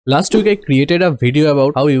Last week I created a video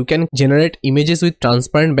about how you can generate images with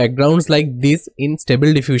transparent backgrounds like this in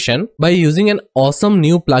Stable Diffusion by using an awesome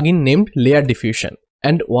new plugin named Layerdiffusion.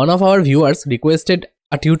 And one of our viewers requested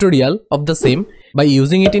a tutorial of the same by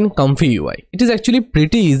using it in ComfyUI. It is actually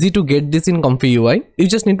pretty easy to get this in ComfyUI. You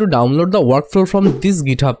just need to download the workflow from this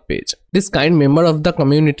GitHub page. This kind member of the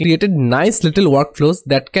community created nice little workflows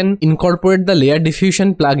that can incorporate the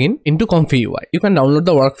Layerdiffusion plugin into ComfyUI. You can download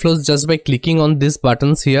the workflows just by clicking on these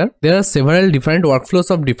buttons here. There are several different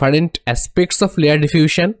workflows of different aspects of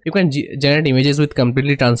Layerdiffusion. You can generate images with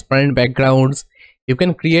completely transparent backgrounds. You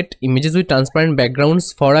can create images with transparent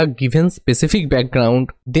backgrounds for a given specific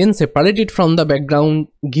background, then separate it from the background,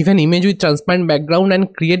 give an image with transparent background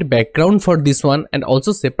and create background for this one, and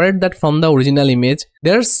also separate that from the original image.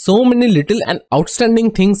 There are so many little and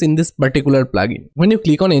outstanding things in this particular plugin. When you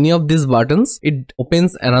click on any of these buttons, it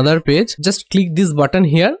opens another page. Just click this button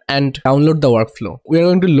here and download the workflow. We are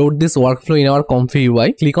going to load this workflow in our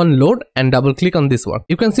ComfyUI. Click on load and double click on this work.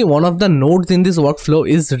 You can see one of the nodes in this workflow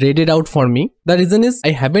is readed out for me. The reason is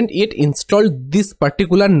I haven't yet installed this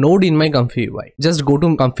particular node in my ComfyUI. Just go to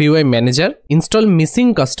ComfyUI manager, install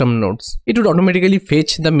missing custom nodes. It would automatically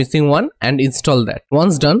fetch the missing one and install that.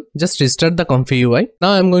 Once done, just restart the ComfyUI.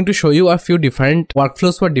 Now I'm going to show you a few different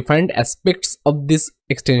workflows for different aspects of this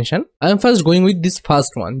extension. I am first going with this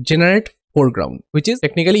first one, generate foreground, which is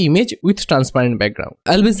technically image with transparent background.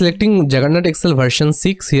 I'll be selecting Juggernaut Excel version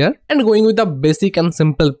 6 here and going with a basic and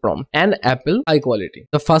simple prompt and Apple high quality.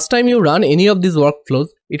 The first time you run any of these workflows,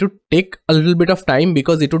 it would take a little bit of time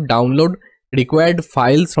because it would download required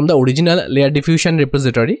files from the original Layerdiffusion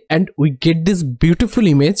repository, and we get this beautiful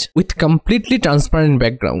image with completely transparent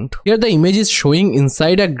background. Here the image is showing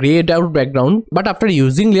inside a grayed out background, but after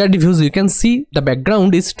using Layerdiffusion you can see the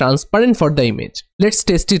background is transparent for the image. Let's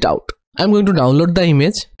test it out. I'm going to download the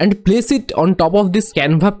image and place it on top of this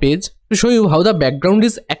Canva page to show you how the background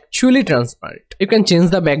is actually transparent. You can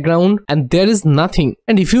change the background and there is nothing.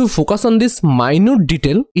 And if you focus on this minute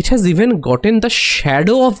detail, it has even gotten the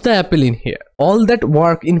shadow of the apple in here. All that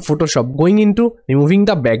work in Photoshop going into removing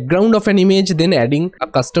the background of an image, then adding a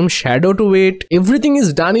custom shadow to it, everything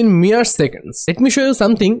is done in mere seconds. Let me show you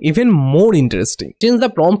something even more interesting. Change the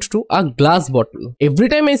prompt to a glass bottle. Every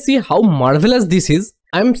time I see how marvelous this is,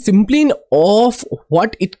 I'm simply in awe of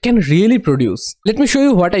what it can really produce. Let me show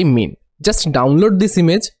you what I mean. Just download this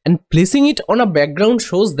image and placing it on a background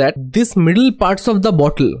shows that this middle parts of the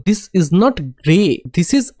bottle, this is not gray.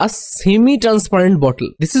 This is a semi-transparent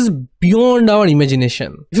bottle. This is beyond our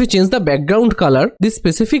imagination. If you change the background color, this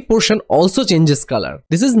specific portion also changes color.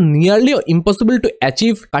 This is nearly impossible to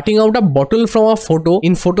achieve cutting out a bottle from a photo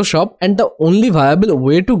in Photoshop, and the only viable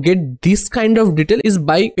way to get this kind of detail is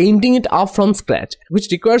by painting it up from scratch, which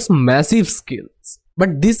requires massive skills.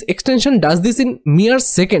 But this extension does this in mere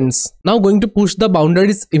seconds. Now going to push the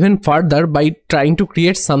boundaries even further by trying to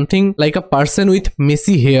create something like a person with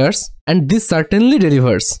messy hairs, and this certainly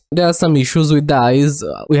delivers. There are some issues with the eyes,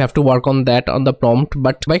 we have to work on that on the prompt,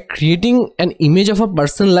 but by creating an image of a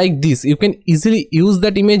person like this, you can easily use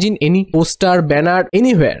that image in any poster, banner,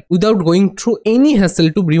 anywhere without going through any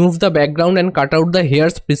hassle to remove the background and cut out the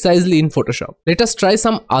hairs precisely in Photoshop. Let us try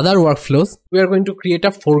some other workflows. We are going to create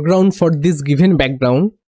a foreground for this given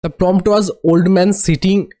background. The prompt was old man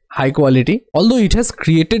sitting, high quality. Although it has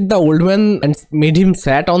created the old man and made him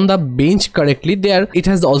sat on the bench correctly, there it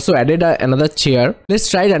has also added another chair. Let's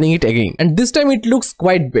try running it again, and this time it looks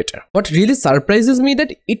quite better. What really surprises me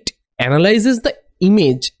that it analyzes the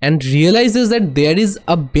image and realizes that there is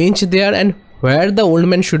a bench there and where the old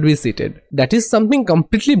man should be seated. That is something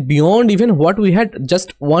completely beyond even what we had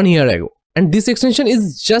just 1 year ago. And this extension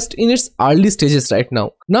is just in its early stages right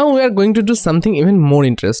now. Now we are going to do something even more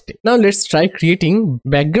interesting. Now let's try creating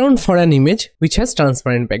background for an image which has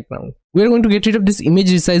transparent background. We are going to get rid of this image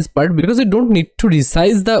resize part because we don't need to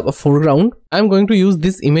resize the foreground. I'm going to use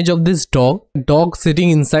this image of this dog sitting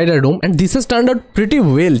inside a room, and this has turned out pretty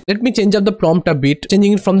well. Let me change up the prompt a bit,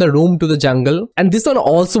 changing it from the room to the jungle, and this one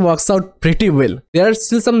also works out pretty well. There are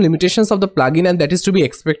still some limitations of the plugin, and that is to be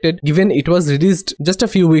expected given it was released just a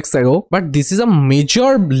few weeks ago, but this is a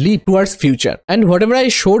major leap towards future, and whatever I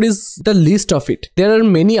showed is the list of it. There are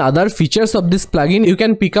many other features of this plugin. You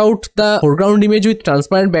can pick out the foreground image with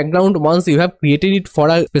transparent background. Once you have created it for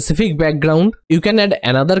a specific background, you can add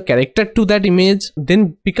another character to that image,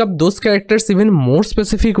 then pick up those characters even more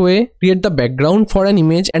specific way, create the background for an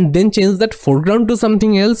image, and then change that foreground to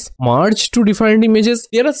something else, merge two different images.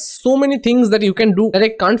 There are so many things that you can do that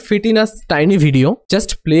I can't fit in a tiny video.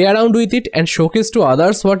 Just play around with it and showcase to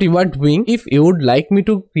others what you are doing. doing. If you would like me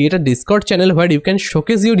to create a Discord channel where you can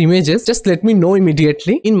showcase your images, just let me know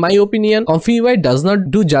immediately. In my opinion, ComfyUI does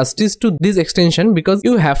not do justice to this extension because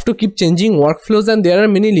you have to keep changing workflows and there are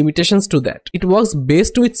many limitations to that. It works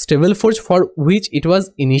best with StableForge, for which it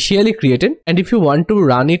was initially created, and if you want to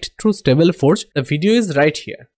run it through StableForge, the video is right here.